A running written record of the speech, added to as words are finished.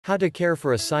How to care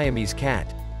for a Siamese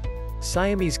cat.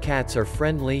 Siamese cats are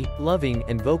friendly, loving,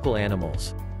 and vocal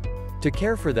animals. To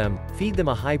care for them, feed them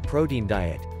a high-protein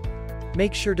diet.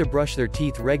 Make sure to brush their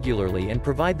teeth regularly and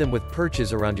provide them with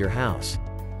perches around your house.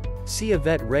 See a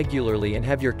vet regularly and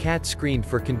have your cat screened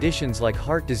for conditions like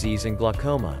heart disease and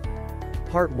glaucoma.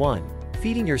 Part 1.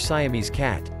 Feeding your Siamese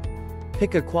cat.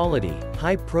 Pick a quality,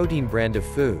 high-protein brand of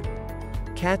food.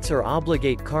 Cats are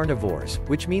obligate carnivores,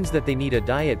 which means that they need a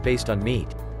diet based on meat.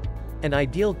 An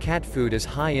ideal cat food is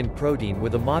high in protein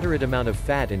with a moderate amount of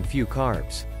fat and few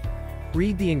carbs.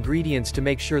 Read the ingredients to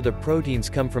make sure the proteins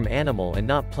come from animal and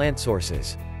not plant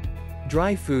sources.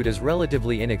 Dry food is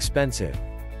relatively inexpensive.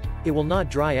 It will not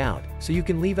dry out, so you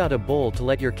can leave out a bowl to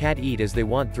let your cat eat as they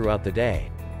want throughout the day.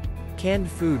 Canned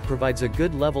food provides a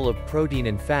good level of protein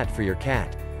and fat for your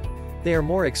cat. They are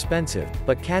more expensive,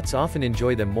 but cats often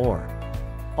enjoy them more.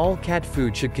 All cat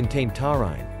food should contain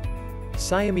taurine.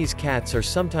 Siamese cats are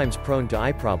sometimes prone to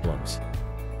eye problems.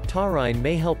 Taurine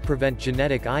may help prevent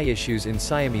genetic eye issues in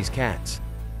Siamese cats.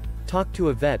 Talk to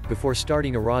a vet before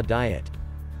starting a raw diet.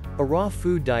 A raw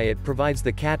food diet provides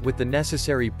the cat with the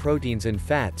necessary proteins and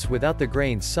fats without the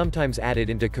grains sometimes added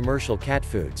into commercial cat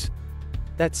foods.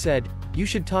 That said, you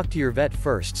should talk to your vet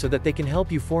first so that they can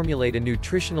help you formulate a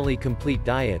nutritionally complete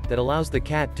diet that allows the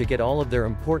cat to get all of their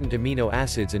important amino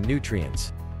acids and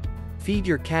nutrients. Feed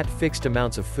your cat fixed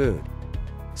amounts of food.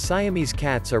 Siamese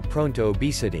cats are prone to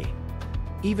obesity.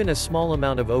 Even a small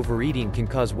amount of overeating can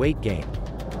cause weight gain.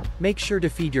 Make sure to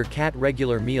feed your cat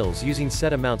regular meals using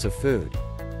set amounts of food.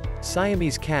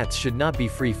 Siamese cats should not be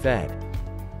free-fed.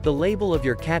 The label of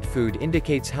your cat food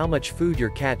indicates how much food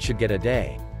your cat should get a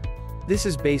day. This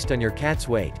is based on your cat's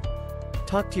weight.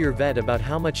 Talk to your vet about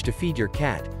how much to feed your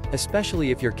cat,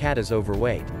 especially if your cat is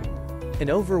overweight. An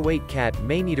overweight cat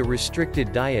may need a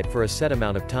restricted diet for a set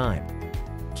amount of time.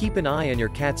 Keep an eye on your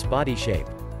cat's body shape.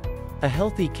 A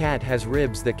healthy cat has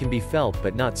ribs that can be felt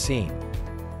but not seen.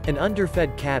 An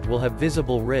underfed cat will have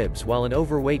visible ribs while an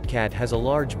overweight cat has a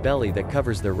large belly that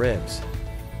covers their ribs.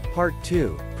 Part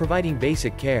 2. Providing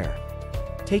basic care.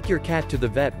 Take your cat to the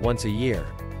vet once a year.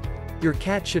 Your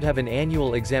cat should have an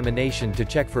annual examination to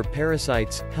check for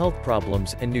parasites, health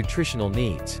problems, and nutritional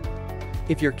needs.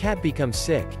 If your cat becomes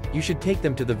sick, you should take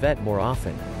them to the vet more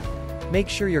often. Make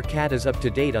sure your cat is up to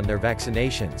date on their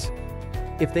vaccinations.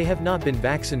 If they have not been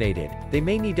vaccinated, they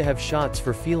may need to have shots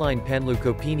for feline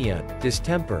panleukopenia,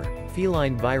 distemper,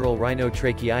 feline viral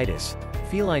rhinotracheitis,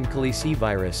 feline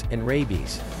calicivirus, and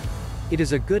rabies. It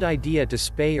is a good idea to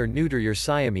spay or neuter your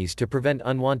Siamese to prevent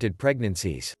unwanted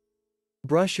pregnancies.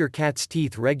 Brush your cat's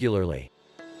teeth regularly.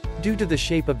 Due to the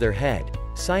shape of their head,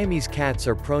 Siamese cats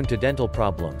are prone to dental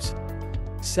problems.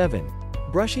 7.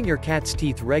 Brushing your cat's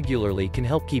teeth regularly can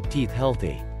help keep teeth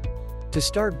healthy. To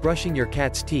start brushing your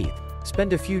cat's teeth,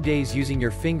 spend a few days using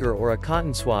your finger or a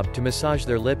cotton swab to massage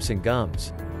their lips and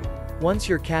gums. Once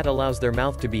your cat allows their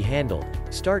mouth to be handled,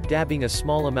 start dabbing a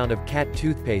small amount of cat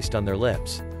toothpaste on their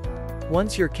lips.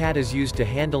 Once your cat is used to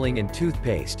handling and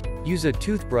toothpaste, use a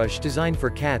toothbrush designed for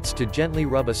cats to gently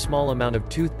rub a small amount of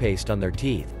toothpaste on their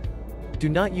teeth. Do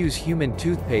not use human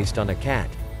toothpaste on a cat.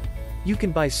 You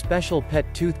can buy special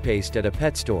pet toothpaste at a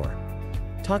pet store.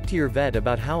 Talk to your vet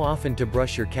about how often to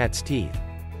brush your cat's teeth.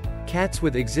 Cats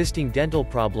with existing dental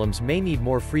problems may need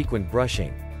more frequent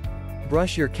brushing.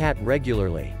 Brush your cat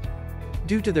regularly.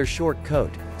 Due to their short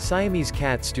coat, Siamese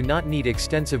cats do not need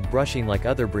extensive brushing like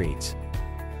other breeds.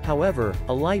 However,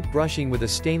 a light brushing with a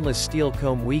stainless steel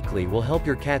comb weekly will help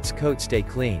your cat's coat stay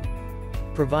clean.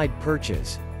 Provide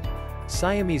perches.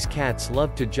 Siamese cats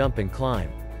love to jump and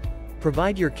climb.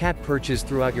 Provide your cat perches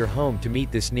throughout your home to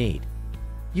meet this need.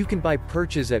 You can buy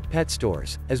perches at pet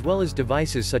stores, as well as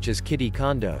devices such as kitty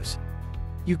condos.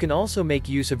 You can also make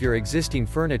use of your existing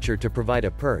furniture to provide a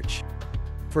perch.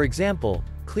 For example,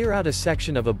 clear out a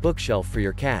section of a bookshelf for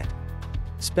your cat.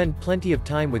 Spend plenty of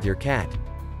time with your cat.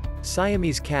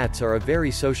 Siamese cats are a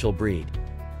very social breed.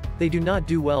 They do not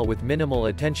do well with minimal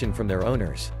attention from their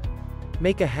owners.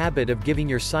 Make a habit of giving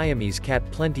your Siamese cat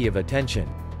plenty of attention.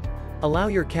 Allow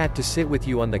your cat to sit with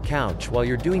you on the couch while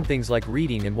you're doing things like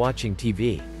reading and watching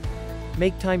TV.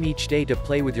 Make time each day to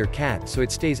play with your cat so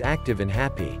it stays active and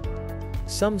happy.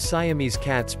 Some Siamese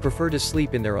cats prefer to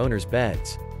sleep in their owners'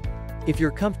 beds. If you're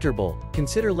comfortable,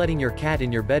 consider letting your cat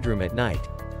in your bedroom at night.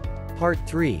 Part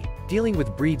 3. Dealing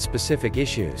with breed-specific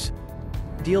issues.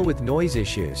 Deal with noise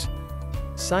issues.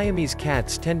 Siamese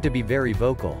cats tend to be very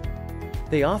vocal.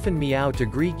 They often meow to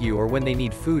greet you or when they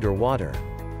need food or water.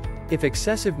 If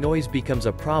excessive noise becomes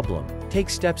a problem, take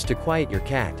steps to quiet your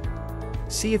cat.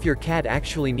 See if your cat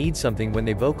actually needs something when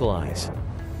they vocalize.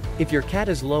 If your cat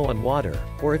is low on water,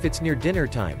 or if it's near dinner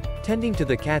time, Tending to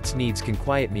the cat's needs can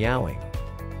quiet meowing.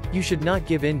 You should not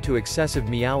give in to excessive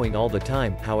meowing all the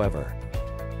time, however.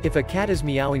 If a cat is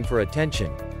meowing for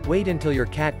attention, wait until your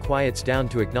cat quiets down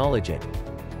to acknowledge it.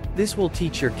 This will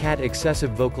teach your cat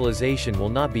excessive vocalization will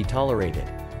not be tolerated.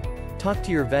 Talk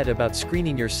to your vet about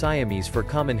screening your Siamese for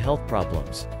common health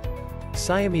problems.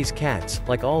 Siamese cats,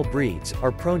 like all breeds,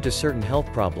 are prone to certain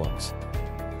health problems.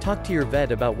 Talk to your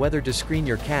vet about whether to screen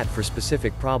your cat for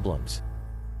specific problems.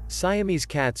 Siamese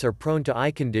cats are prone to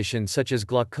eye conditions such as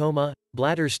glaucoma,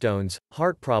 bladder stones,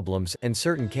 heart problems, and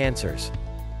certain cancers.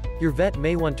 Your vet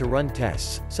may want to run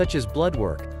tests, such as blood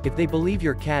work, if they believe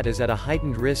your cat is at a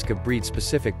heightened risk of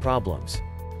breed-specific problems.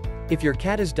 If your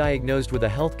cat is diagnosed with a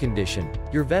health condition,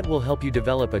 your vet will help you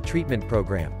develop a treatment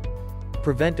program.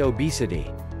 Prevent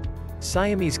obesity.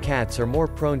 Siamese cats are more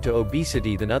prone to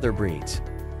obesity than other breeds.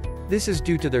 This is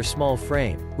due to their small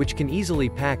frame, which can easily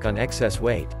pack on excess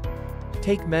weight.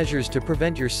 Take measures to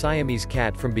prevent your Siamese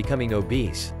cat from becoming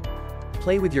obese.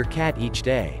 Play with your cat each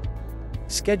day.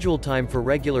 Schedule time for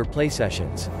regular play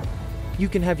sessions. You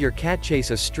can have your cat chase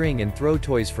a string and throw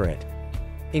toys for it.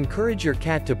 Encourage your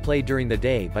cat to play during the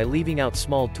day by leaving out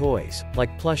small toys,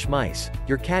 like plush mice,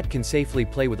 your cat can safely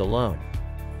play with alone.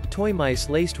 Toy mice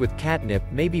laced with catnip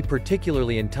may be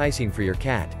particularly enticing for your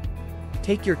cat.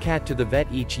 Take your cat to the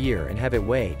vet each year and have it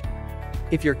weighed.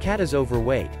 If your cat is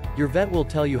overweight, your vet will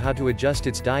tell you how to adjust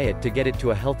its diet to get it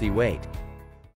to a healthy weight.